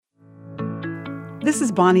This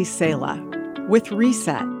is Bonnie Sala with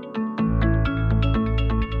Reset.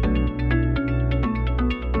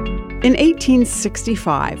 In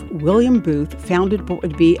 1865, William Booth founded what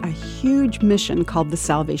would be a huge mission called the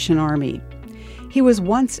Salvation Army. He was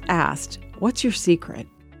once asked, "What's your secret?"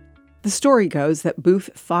 The story goes that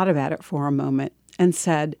Booth thought about it for a moment and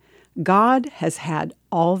said, "God has had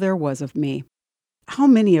all there was of me." How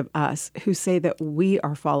many of us who say that we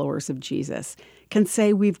are followers of Jesus can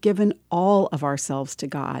say we've given all of ourselves to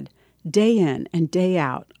God, day in and day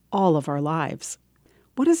out, all of our lives?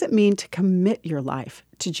 What does it mean to commit your life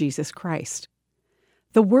to Jesus Christ?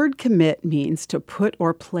 The word commit means to put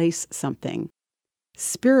or place something.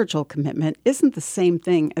 Spiritual commitment isn't the same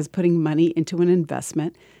thing as putting money into an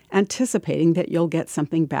investment, anticipating that you'll get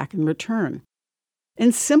something back in return.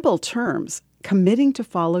 In simple terms, committing to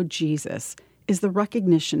follow Jesus is the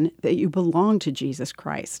recognition that you belong to Jesus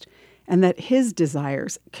Christ and that His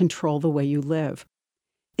desires control the way you live.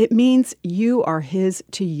 It means you are His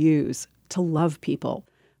to use, to love people,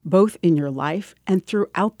 both in your life and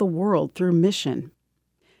throughout the world through mission.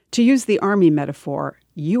 To use the Army metaphor,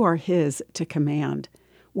 you are His to command,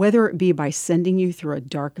 whether it be by sending you through a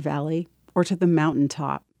dark valley or to the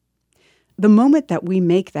mountaintop. The moment that we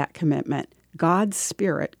make that commitment, God's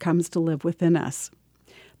Spirit comes to live within us.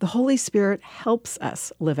 The Holy Spirit helps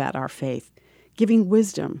us live out our faith, giving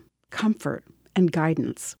wisdom, comfort, and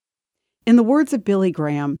guidance. In the words of Billy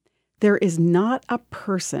Graham, there is not a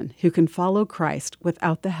person who can follow Christ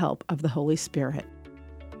without the help of the Holy Spirit.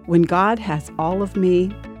 When God has all of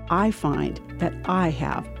me, I find that I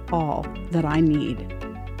have all that I need.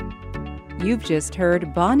 You've just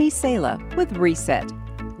heard Bonnie Sala with Reset.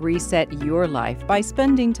 Reset your life by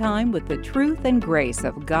spending time with the truth and grace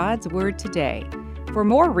of God's Word today. For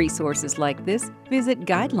more resources like this, visit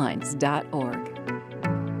guidelines.org.